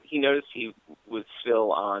he noticed he was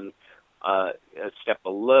still on a step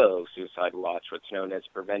below suicide watch, what's known as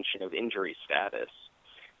prevention of injury status.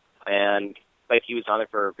 But he was on it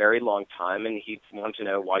for a very long time, and he wanted to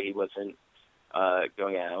know why he wasn't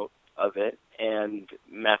going out of it. And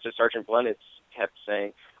Master Sergeant Blenitz kept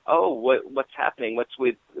saying, "Oh, what's happening? What's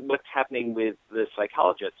happening with the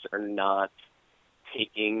psychologists? Are not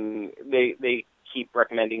taking. They keep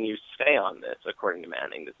recommending you stay on this." According to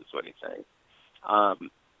Manning, this is what he's saying,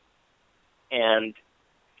 and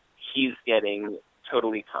he's getting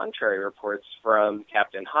totally contrary reports from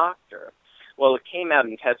Captain Hochter. Well, it came out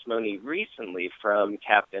in testimony recently from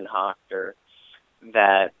Captain Hochter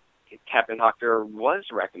that Captain Hochter was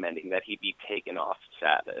recommending that he be taken off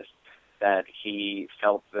status, that he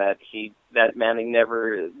felt that Manning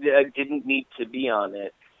never didn't need to be on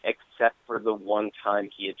it, except for the one time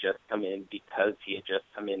he had just come in because he had just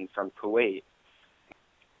come in from Kuwait.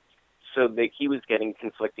 So that he was getting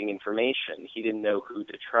conflicting information. He didn't know who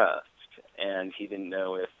to trust, and he didn't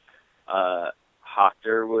know if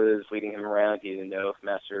Hochter was leading him around. He didn't know if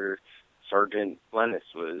Master Sergeant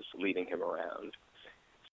Blenitz was leading him around.